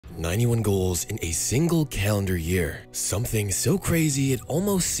91 goals in a single calendar year. Something so crazy it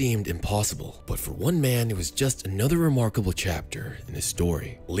almost seemed impossible. But for one man, it was just another remarkable chapter in his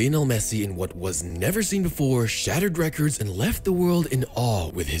story. Lionel Messi, in what was never seen before, shattered records and left the world in awe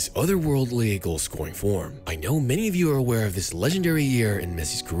with his otherworldly goal-scoring form. I know many of you are aware of this legendary year in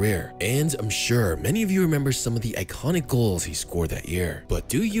Messi's career, and I'm sure many of you remember some of the iconic goals he scored that year. But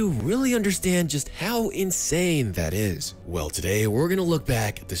do you really understand just how insane that is? Well, today we're gonna look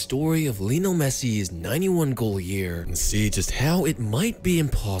back at the story of Lionel Messi's 91 goal year and see just how it might be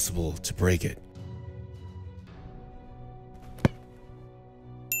impossible to break it.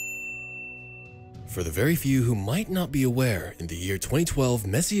 For the very few who might not be aware, in the year 2012,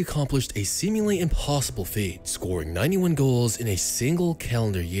 Messi accomplished a seemingly impossible feat, scoring 91 goals in a single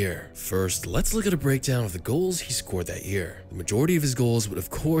calendar year. First, let's look at a breakdown of the goals he scored that year. The majority of his goals would of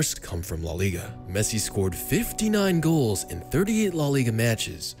course come from La Liga. Messi scored 59 goals in 38 La Liga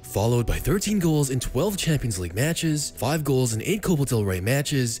matches, followed by 13 goals in 12 Champions League matches, 5 goals in 8 Copa del Rey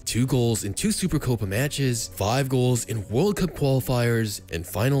matches, 2 goals in 2 Supercopa matches, 5 goals in World Cup qualifiers, and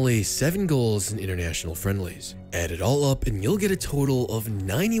finally 7 goals in international friendlies. Add it all up and you'll get a total of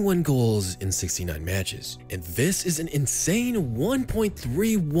 91 goals in 69 matches. And this is an insane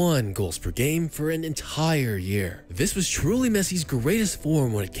 1.31 goals per game for an entire year. This was truly Messi's greatest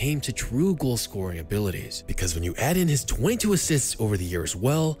form when it came to true goal scoring abilities, because when you add in his 22 assists over the year as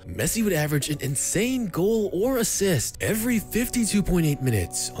well, Messi would average an insane goal or assist every 52.8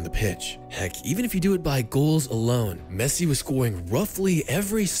 minutes on the pitch. Heck, even if you do it by goals alone, Messi was scoring roughly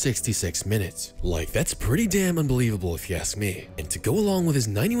every 66 minutes. Like, that's pretty damn unbelievable if you ask me. And to go along with his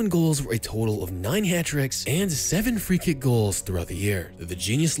 91 goals were a total of 9 hat-tricks and 7 free-kick goals throughout the year. The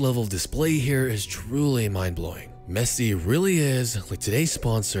genius level of display here is truly mind-blowing. Messi really is, like today's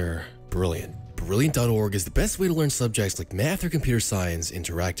sponsor, brilliant. Brilliant.org is the best way to learn subjects like math or computer science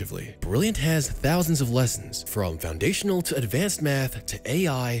interactively. Brilliant has thousands of lessons, from foundational to advanced math to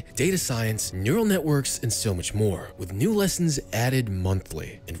AI, data science, neural networks, and so much more, with new lessons added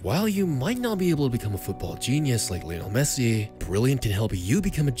monthly. And while you might not be able to become a football genius like Lionel Messi, Brilliant can help you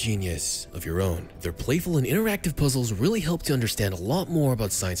become a genius of your own. Their playful and interactive puzzles really help to understand a lot more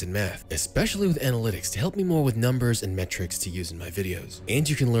about science and math, especially with analytics to help me more with numbers and metrics to use in my videos. And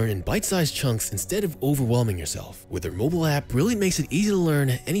you can learn in bite-sized chunks instead of overwhelming yourself. With their mobile app, Brilliant makes it easy to learn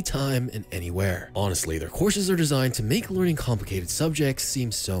anytime and anywhere. Honestly, their courses are designed to make learning complicated subjects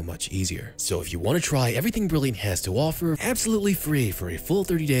seem so much easier. So if you want to try everything Brilliant has to offer absolutely free for a full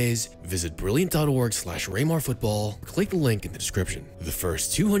 30 days, visit brilliant.org/RaymarFootball, click the link in the description. The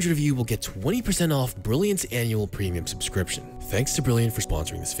first 200 of you will get 20% off Brilliant's annual premium subscription. Thanks to Brilliant for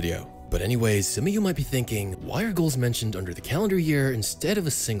sponsoring this video. But anyways, some of you might be thinking, why are goals mentioned under the calendar year instead of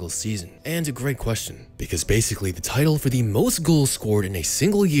a single season? And a great question, because basically the title for the most goals scored in a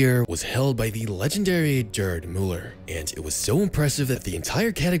single year was held by the legendary Gerd Müller. And it was so impressive that the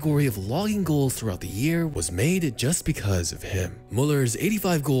entire category of logging goals throughout the year was made just because of him. Müller's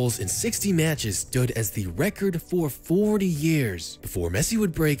 85 goals in 60 matches stood as the record for 40 years before Messi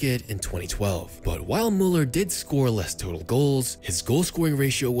would break it in 2012. But while Müller did score less total goals, his goal scoring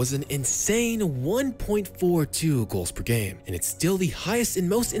ratio was an insane 1.42 goals per game, and it's still the highest and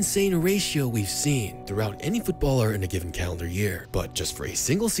most insane ratio we've seen throughout any footballer in a given calendar year. But just for a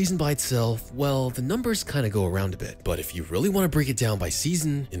single season by itself, well, the numbers kind of go around a bit. But if you really want to break it down by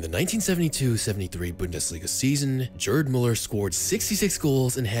season, in the 1972-73 Bundesliga season, Gerd Müller scored 66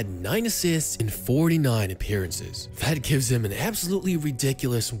 goals and had 9 assists in 49 appearances. That gives him an absolutely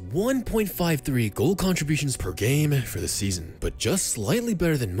ridiculous 1.53 goal contributions per game for the season. But just slightly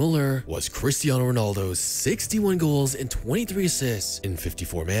better than Müller was Cristiano Ronaldo's 61 goals and 23 assists in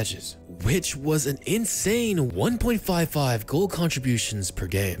 54 matches, which was an insane 1.55 goal contributions per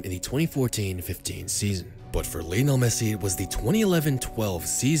game in the 2014-15 season. But for Lionel Messi, it was the 2011-12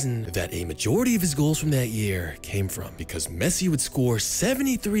 season that a majority of his goals from that year came from, because Messi would score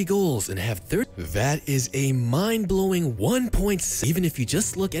 73 goals and have 30. That is a mind-blowing 1.6. Even if you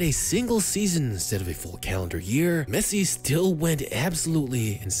just look at a single season instead of a full calendar year, Messi still went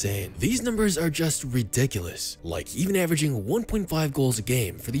absolutely insane. These numbers are just ridiculous. Like, even averaging 1.5 goals a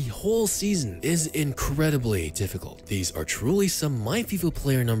game for the whole season is incredibly difficult. These are truly some my FIFA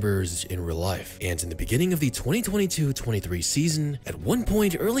player numbers in real life. And in the beginning of the 2022-23 season, at one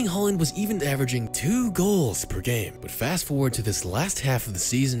point Erling Haaland was even averaging 2 goals per game. But fast forward to this last half of the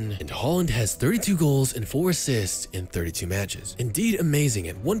season, and Haaland has 32 goals and 4 assists in 32 matches. Indeed amazing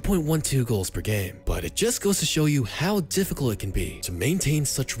at 1.12 goals per game. But but it just goes to show you how difficult it can be to maintain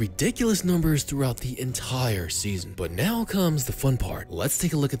such ridiculous numbers throughout the entire season. But now comes the fun part. Let's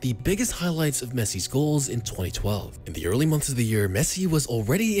take a look at the biggest highlights of Messi's goals in 2012. In the early months of the year, Messi was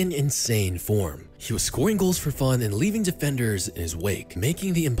already in insane form. He was scoring goals for fun and leaving defenders in his wake,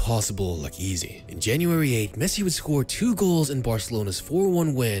 making the impossible look easy. In January 8, Messi would score 2 goals in Barcelona's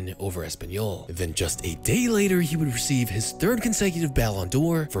 4-1 win over Espanyol. Then just a day later, he would receive his 3rd consecutive Ballon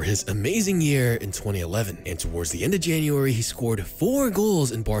d'Or for his amazing year in 2011. And towards the end of January, he scored 4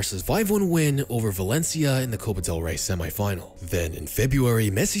 goals in Barca's 5-1 win over Valencia in the Copa del Rey semi-final. Then in February,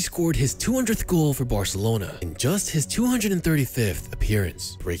 Messi scored his 200th goal for Barcelona in just his 235th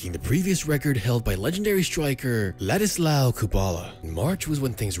appearance, breaking the previous record held by legendary striker Ladislao Kubala. In March was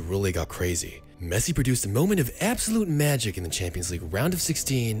when things really got crazy. Messi produced a moment of absolute magic in the Champions League round of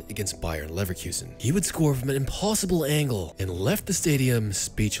 16 against Bayern Leverkusen. He would score from an impossible angle and left the stadium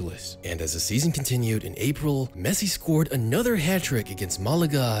speechless. And as the season continued in April, Messi scored another hat-trick against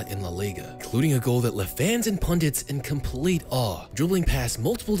Malaga in La Liga, including a goal that left fans and pundits in complete awe, dribbling past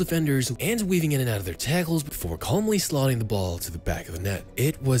multiple defenders and weaving in and out of their tackles before calmly slotting the ball to the back of the net.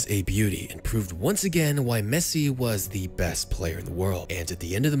 It was a beauty and proved once again why Messi was the best player in the world. And at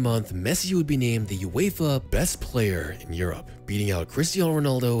the end of the month, Messi would be named the UEFA Best Player in Europe, beating out Cristiano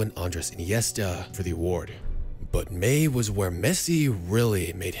Ronaldo and Andres Iniesta for the award. But May was where Messi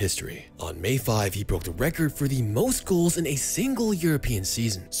really made history. On May 5, he broke the record for the most goals in a single European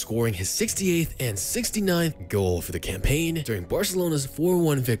season, scoring his 68th and 69th goal for the campaign during Barcelona's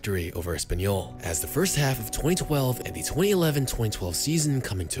 4-1 victory over Espanyol. As the first half of 2012 and the 2011-2012 season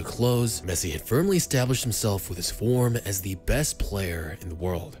coming to a close, Messi had firmly established himself with his form as the best player in the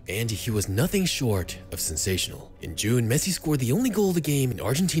world, and he was nothing short of sensational. In June, Messi scored the only goal of the game in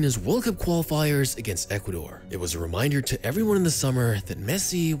Argentina's World Cup qualifiers against Ecuador. It was a reminder to everyone in the summer that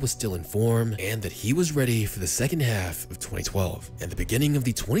Messi was still in form and that he was ready for the second half of 2012. And the beginning of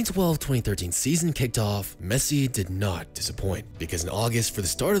the 2012-2013 season kicked off, Messi did not disappoint. Because in August, for the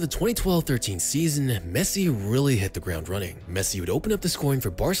start of the 2012-13 season, Messi really hit the ground running. Messi would open up the scoring for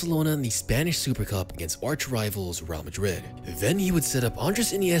Barcelona in the Spanish Super Cup against arch rivals Real Madrid. Then he would set up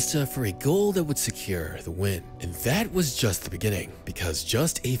Andres Iniesta for a goal that would secure the win. And that was just the beginning, because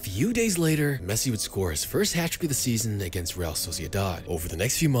just a few days later, Messi would score his first hat-trick of the season against Real Sociedad. Over the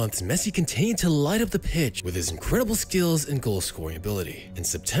next few months, Messi continued to light up the pitch with his incredible skills and goal-scoring ability. And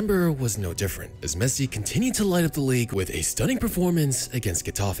September was no different, as Messi continued to light up the league with a stunning performance against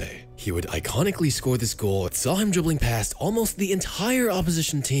Getafe. He would iconically score this goal that saw him dribbling past almost the entire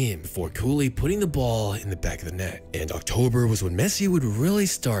opposition team before coolly putting the ball in the back of the net. And October was when Messi would really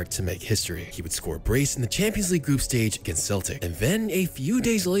start to make history. He would score a brace in the Champions League group stage against Celtic, and then a few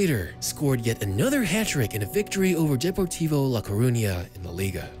days later, scored yet another hat-trick in a victory over Deportivo La Coruña in La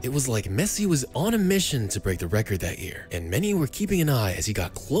Liga. It was like Messi was on a mission to break the record that year, and many were keeping an eye as he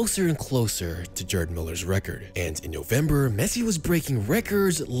got closer and closer to Gerd Müller's record. And in November, Messi was breaking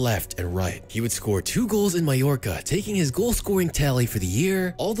records left and right. He would score 2 goals in Mallorca, taking his goal-scoring tally for the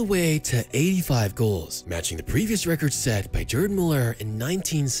year all the way to 85 goals, matching the previous record set by Gerd Müller in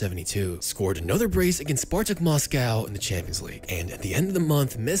 1972. Scored another brace against Spartak Moscow in the Champions League, and at the end of the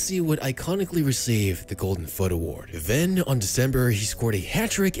month, Messi would iconically receive the Golden Foot Award. Then, on December, he scored a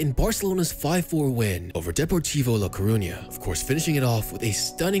hat-trick in Barcelona's 5-4 win over Deportivo La Coruña, of course finishing it off with a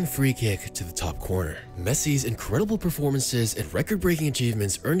stunning free kick to the top corner. Messi's incredible performances and record-breaking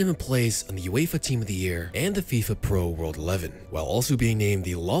achievements earned him a place on the UEFA Team of the Year and the FIFA Pro World 11, while also being named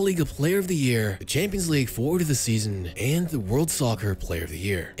the La Liga Player of the Year, the Champions League Forward of the Season, and the World Soccer Player of the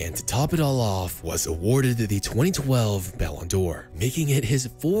Year. And to top it all off, was awarded the 2012 Ballon d'Or, making it his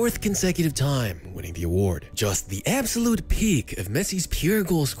 4th consecutive time winning the award. Just the absolute peak of Messi's pure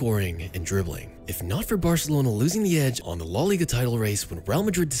goal scoring and dribbling. If not for Barcelona losing the edge on the La Liga title race when Real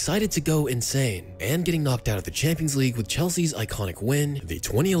Madrid decided to go insane, and getting knocked out of the Champions League with Chelsea's iconic win, the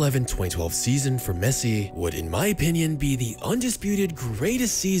 2011-2012 season for Messi would, in my opinion, be the undisputed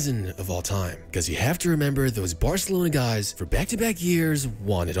greatest season of all time. Because you have to remember, those Barcelona guys for back-to-back years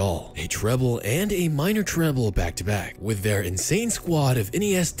won it all. A treble and a minor treble back-to-back, with their insane squad of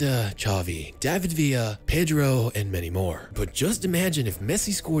Iniesta, Xavi, David Villa, Pedro, and many more. But just imagine if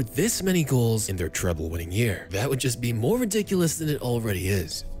Messi scored this many goals in their treble-winning year. That would just be more ridiculous than it already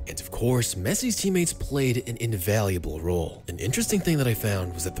is. And of course, Messi's teammates played an invaluable role. An interesting thing that I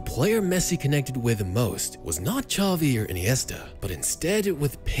found was that the player Messi connected with the most was not Xavi or Iniesta, but instead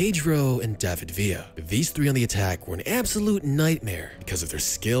with Pedro and David Villa. These three on the attack were an absolute nightmare because of their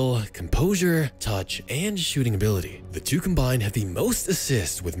skill, composure, touch, and shooting ability. The two combined have the most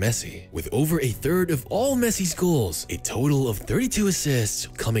assists with Messi, with over a third of all Messi's goals, a total of 32 assists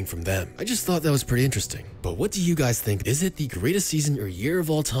coming from them. I just thought that was pretty interesting. But what do you guys think? Is it the greatest season or year of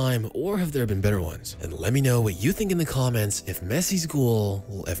all time, or have there been better ones? And let me know what you think in the comments if Messi's goal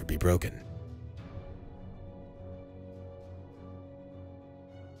will ever be broken.